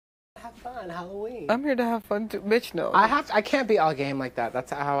fun. Halloween. I'm here to have fun too. Bitch, no. I can't be all game like that.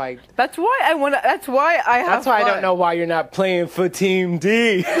 That's how I. That's why I want to. That's why I have. That's why fun. I don't know why you're not playing for Team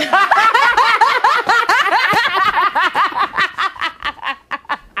D.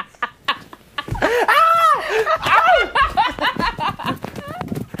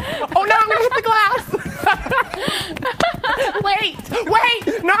 Oh no, I'm gonna hit the glass! Wait!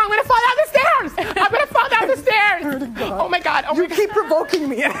 No, I'm gonna fall down the stairs! I'm gonna fall down the stairs! Oh my god, oh my god. You keep provoking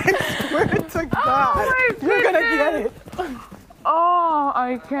me. I swear to God. You're gonna get it. Oh,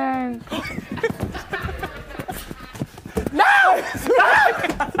 I can't. No!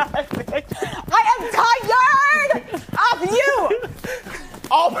 I am tired of you!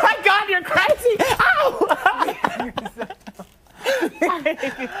 Oh my god, you're crazy! Ow!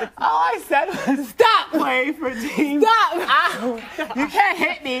 All I said was stop playing for Team. Stop! Ow! You can't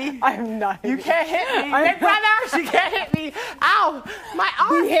hit me. I'm not. You can't hit me. Big brother, she can't hit me. Ow! My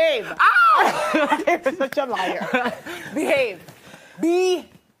arm. Behave. Ow! You're such a liar. Behave.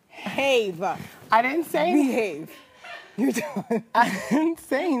 Behave. I didn't say anything. Behave. You're doing. I didn't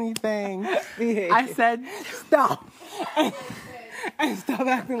say anything. Behave. I said stop. And stop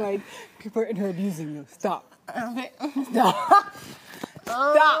acting like people are in here abusing you. Stop. Stop.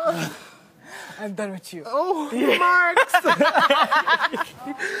 Stop. I'm done with you. Oh, Marks.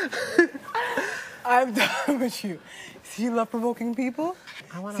 I'm done with you. See, you love provoking people?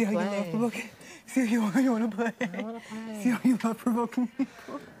 I want See to how play. you love provoking? See how you want to play? I want to play. See how you love provoking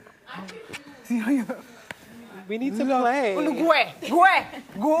people? See how you love... We need to play. We We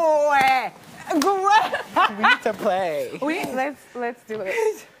need to play. Let's do it.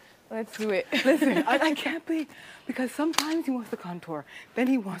 Let's do it. Listen, I can't play because sometimes he wants to contour, then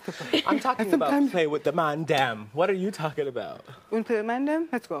he wants to play. I'm talking about play with the man damn. What are you talking about? You want to play with Mandem?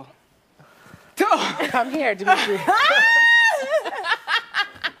 Let's go. Come here, Dimitri.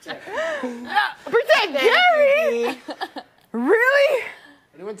 Pretend Gary! Really?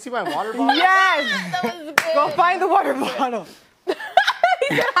 You want to see my water bottle? Yes! Go find the water bottle. He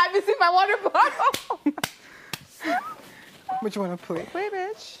said, have you seen my water bottle? What you want to play? Play,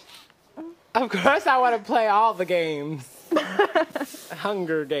 bitch. Of course I want to play all the games.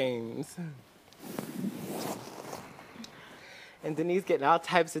 Hunger Games. And Denise getting all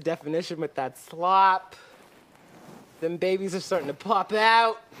types of definition with that slop. Them babies are starting to pop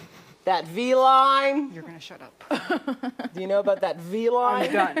out. That V-line. You're going to shut up. Do you know about that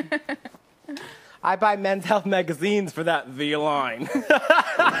V-line? I'm done. I buy Men's Health magazines for that V-line.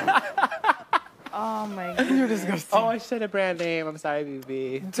 Oh my god. You're disgusting. Oh, I said a brand name. I'm sorry,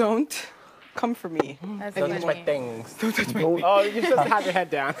 BB. Don't come for me. That's Don't touch my funny. things. Don't touch my Oh, you're supposed to have your head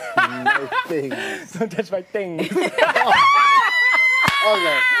down. No things. Don't touch my things. Okay,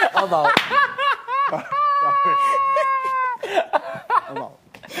 I'm out. I'm out.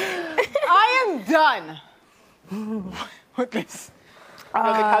 I am done with this. No,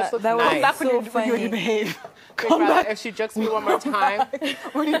 the couch looks that was nice. so When you funny. behave. Big brother, if she jokes me one more time in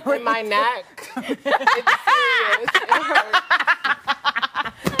my neck, it's serious. It hurts.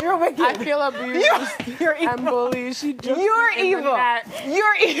 You're wicked. I feel abused You're and evil. bullied. She jokes You're me in the evil. neck,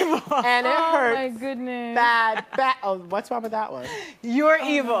 You're evil. and it Oh my hurts goodness. bad. Oh, what's wrong with that one? You're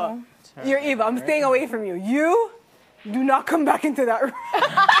evil. You're evil. I'm staying away from you. You do not come back into that room.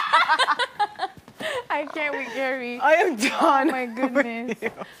 I can't with Gary. I am Oh done. my goodness.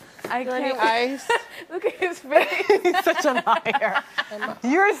 I Any can't. ice? Look at his face. You're such a liar.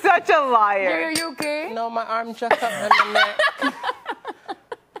 You're such a liar. Gary, are you okay? No, my arm's jacked up in my neck.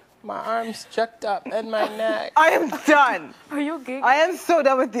 My arm's jacked up in my neck. I am done. Are you okay? I am so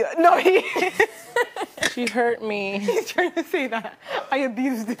done with you. No, She hurt me. he's trying to say that. I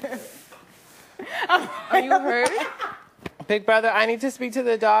abused him. Are you hurt? Big brother, I need to speak to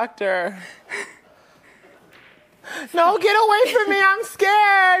the doctor. No, get away from me. I'm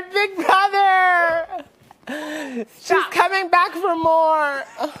scared. Big brother. She's coming back for more.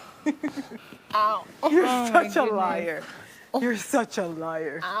 Ow. You're such a liar. You're such a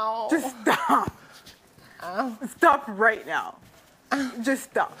liar. Ow. Just stop. Stop right now. Just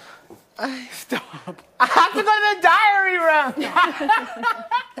stop. Stop. I have to go to the diary room.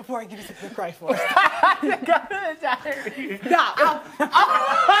 Before I give you something to cry for. I have to go to the diary. Stop.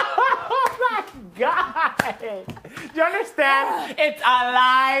 Oh my God. Do you understand? It's a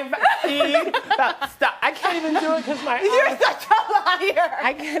live feed. Stop. I can't even do it because my arm. You're such a liar.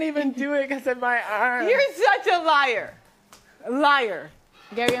 I can't even do it because of my arm. You're such a liar. Liar.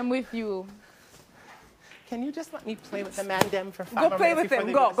 Gary, I'm with you. Can you just let me play with the man dem for 5 Go more play minutes with before him.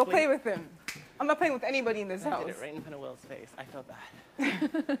 they Go. to Go sleep? play with him. I'm not playing with anybody in this I house. did it right in front of Will's face. I feel bad.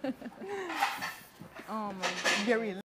 Oh my god. Gary,